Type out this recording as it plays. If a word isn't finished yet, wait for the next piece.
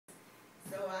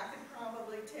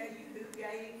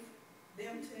gave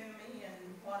them to me and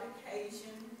what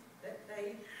occasion that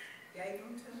they gave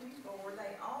them to me for.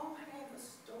 They all have a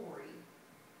story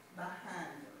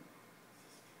behind them.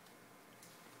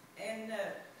 And,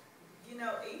 you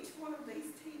know, each one of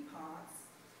these teapots,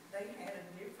 they had a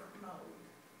different mold.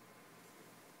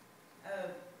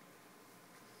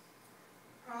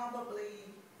 Probably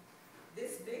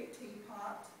this big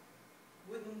teapot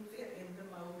wouldn't fit in the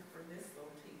mold for this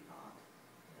little teapot.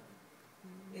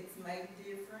 It's made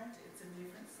different, it's a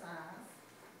different size.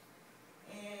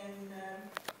 And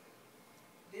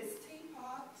this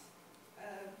teapot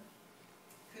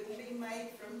couldn't be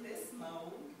made from this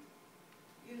mold.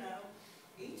 You know,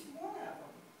 each one of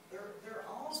them, they're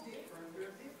all different, they're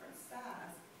a different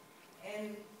size.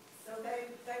 And so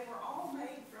they were all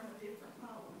made from a different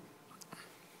mold.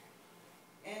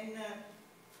 And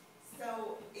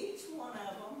so each one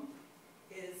of them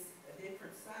is a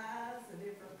different size, a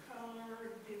different color,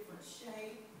 a different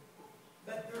shape,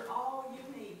 but they're all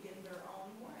unique in their own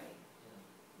way.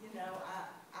 You know,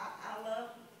 I love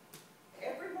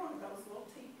every one of those little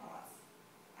teapots.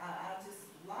 I just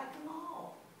like them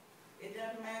all. It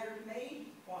doesn't matter to me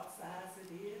what size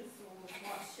it is or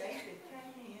what shape it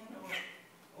came in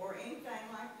or anything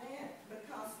like that,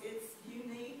 because it's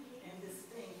unique and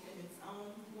distinct in its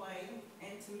own way,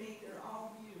 and to me they're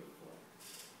all beautiful.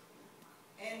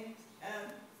 And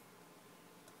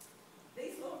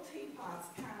these little teapots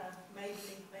kind of made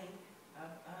me think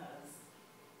of us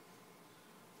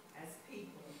as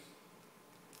people.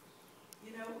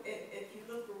 You know, if you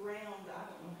look around, I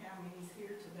don't know how many's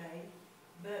here today,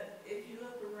 but if you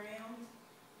look around,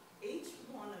 each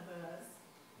one of us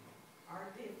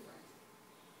are different.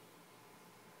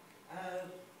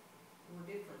 We're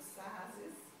different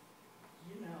sizes.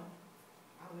 You know,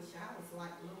 I wish I was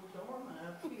like little Dorma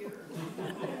up here.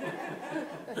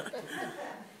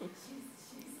 she's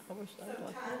so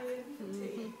tiny and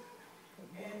petite.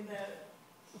 And,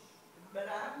 but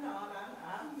I'm not.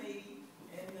 I'm me,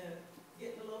 and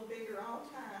getting a little bigger all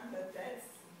the time, but I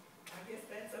guess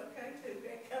that's okay too.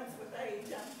 That comes with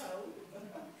age, I'm told.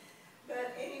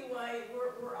 But anyway,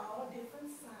 we're all a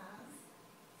different size.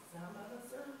 Some of us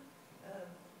are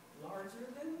larger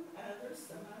than others.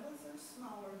 Some of us are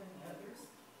smaller than others.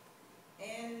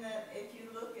 And if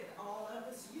you look at all of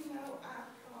us, you know, I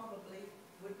probably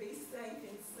would be safe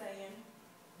in saying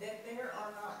that there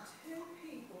are not two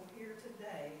people here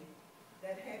today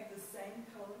that have the same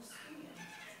color skin.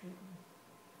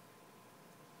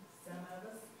 Some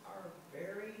of us are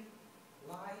very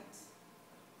light.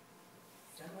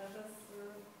 Some of us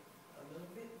are a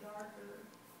little bit darker.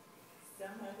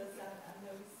 Some of us, I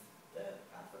noticed,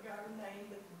 I forgot her name,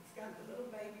 but it's got the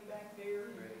little baby back there.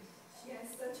 Grace. She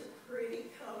has such a pretty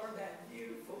color, that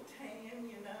beautiful tan,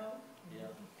 you know.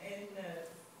 Yeah. And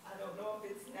I don't know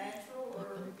if it's natural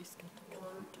or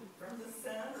from the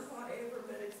sun or whatever,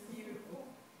 but it's beautiful.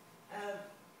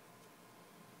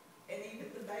 And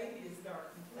even the baby is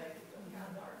dark complected. Look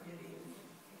how dark it is.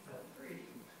 It's so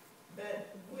pretty.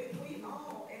 But we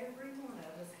all, every one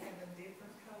of us, have a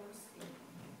different color skin.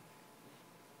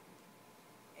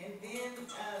 And then you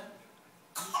can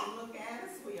look at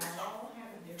us. We all have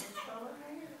a different color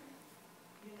hair.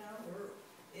 You know,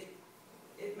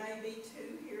 it may be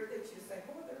two here that you say,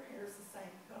 boy, their hair's the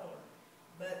same color.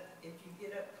 But if you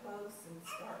get up close and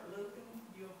start looking,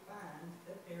 you'll find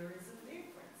that there is a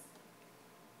difference.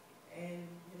 And,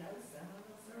 you know, some of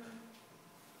us are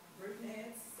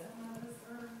brunettes, some of us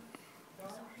are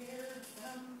dark-haired,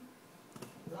 some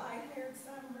light-haired,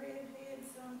 some red-haired,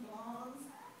 some blondes,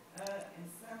 and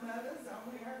some of us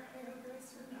only our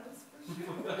hairdresser knows for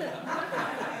sure.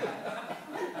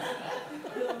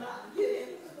 We'll not get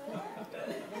into that.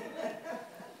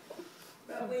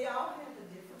 But we all have a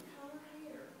different color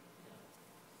hair.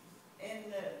 And,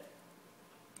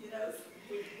 you know,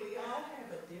 we all have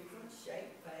a different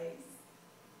shaped face.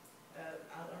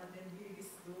 I learned in beauty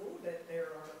school that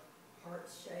there are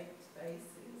heart-shaped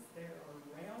faces, there are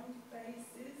round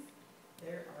faces,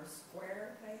 there are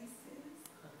square faces.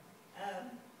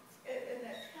 And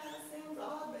that kind of sounds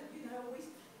odd, but you know,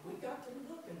 we got to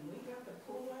look and we got to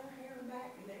pull our hair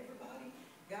back, and everybody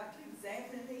got to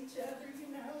examine each other, you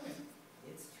know, and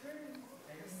it's true.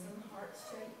 There's some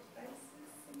heart-shaped faces,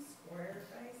 some square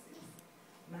faces.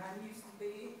 Mine used to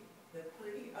be the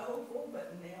pretty oval,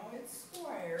 but now it's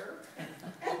square.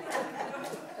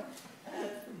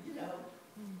 You know,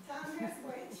 time has a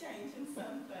way of changing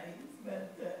some things,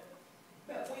 but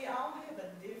we all have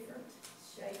a different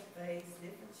shaped face,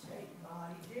 different shaped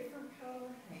body, different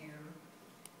color hair.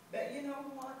 But you know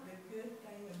what? The good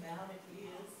thing about it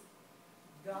is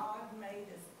God made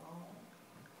us all.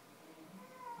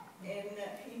 And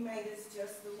He made us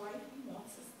just the way He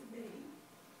wants us to be.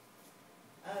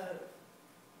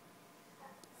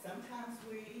 Sometimes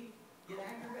we get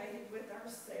aggravated with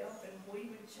ourselves and we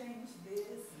would change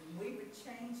this and we would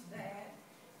change that.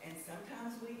 And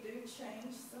sometimes we do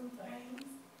change some things.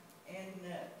 And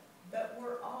but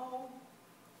we're all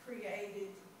created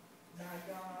by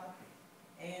God.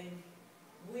 And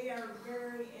we are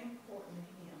very important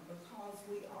to Him because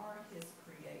we are His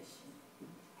creation.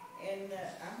 And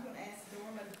I'm going to ask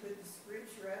Norma to put the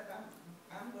scripture up.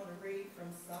 I'm going to read from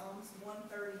Psalms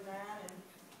 139. And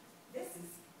this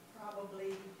is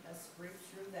probably a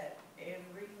scripture that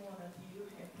every one of you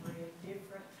have read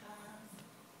different times.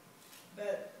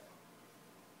 But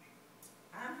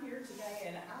I'm here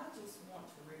today and I just want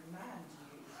to remind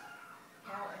you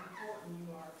how important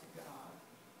you are to God.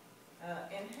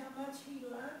 And how much He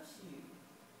loves you.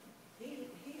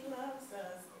 He loves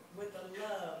us with a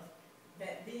love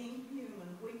that being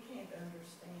human, we can't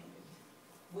understand it.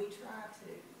 We try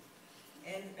to.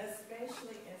 And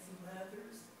especially as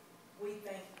mothers, we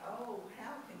think, oh,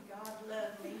 how can God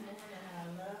love me more than I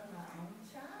love my own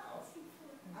child?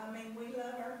 I mean, we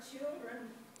love our children.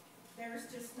 There's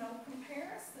just no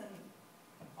comparison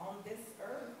on this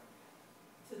earth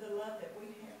to the love that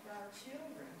we have for our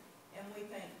children. And we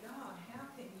think, God, how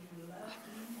can you love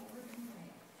me more than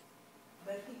that?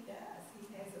 But He does. He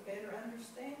has a better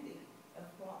understanding of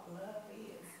what love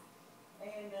is.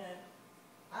 And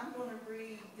I'm going to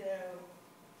read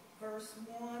verse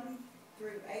 1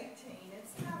 through 18.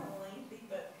 It's kind of lengthy,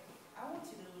 but I want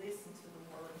you to listen to the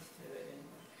words to it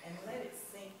and let it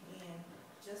sink in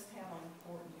just how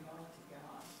important you are to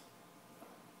God.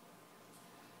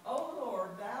 O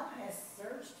Lord, Thou hast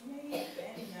searched me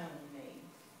and known me.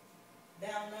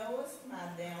 Thou knowest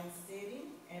my down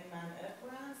sitting and mine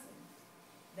uprising.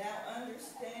 Thou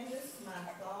understandest my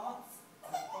thoughts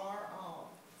afar off.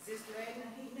 Sister Edna,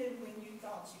 He knew when you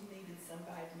thought you needed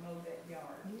somebody to mow that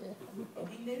yard. And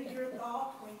He knew your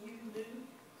thought when you knew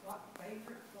what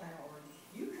favorite flower.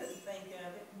 You couldn't think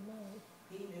of it.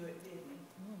 He knew it, didn't He?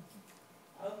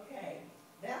 Okay.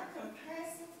 Thou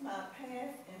compassest my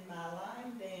path and my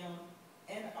lying down,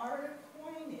 and art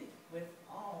acquainted with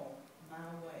all my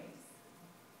ways.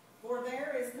 For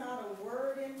there is not a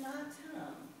word in my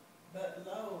tongue, but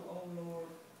lo, O Lord,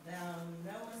 Thou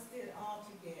knowest it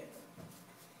altogether.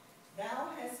 Thou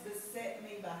hast beset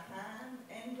me behind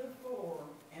and before,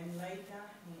 and laid Thy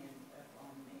hand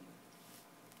upon me.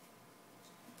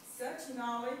 Such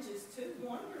knowledge is too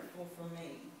wonderful for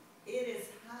me. It is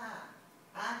high.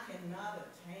 I cannot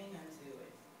attain unto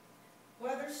it.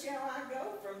 Whither shall I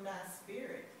go from Thy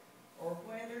spirit? Or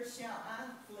whither shall I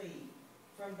flee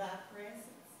from Thy presence?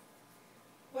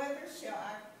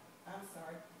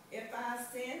 If I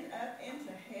ascend up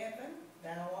into heaven,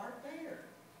 Thou art there.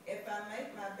 If I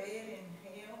make my bed in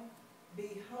hell,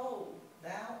 behold,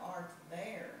 Thou art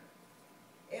there.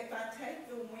 If I take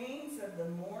the wings of the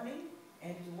morning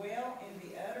and dwell in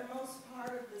the uttermost part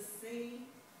of the sea,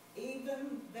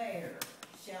 even there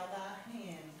shall Thy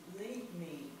hand lead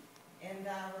me, and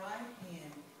Thy right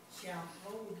hand shall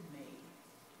hold me.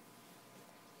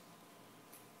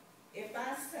 If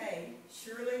I say,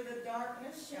 surely the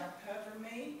darkness shall cover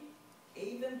me,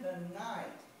 even the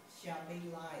night shall be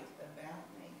light about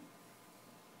me.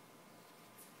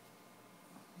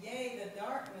 Yea, the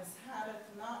darkness hideth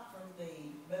not from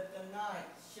Thee, but the night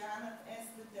shineth as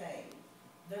the day.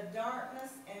 The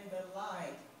darkness and the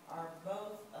light are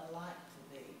both alike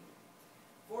to Thee.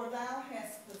 For Thou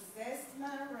hast possessed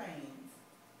my reins,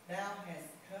 Thou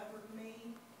hast covered me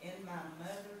in my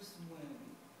mother's womb.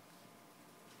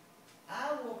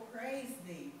 I will praise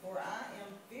Thee, for I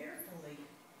am fearfully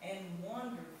and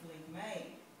wonderfully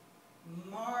made.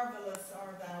 Marvelous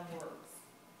are Thy works,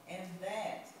 and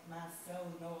that my soul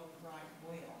knoweth right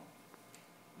well.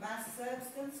 My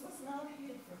substance was not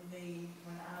hid from Thee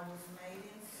when I was made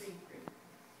in secret,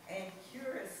 and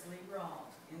curiously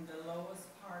wrought in the lowest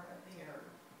part of the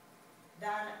earth.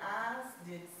 Thine eyes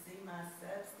did see my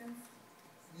substance,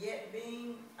 yet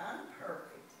being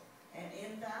unperfect, and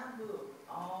in Thy book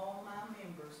all my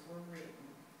members were written,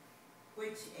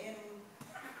 which in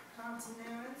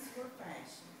continuance were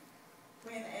fashioned,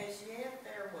 when as yet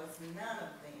there was none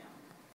of them.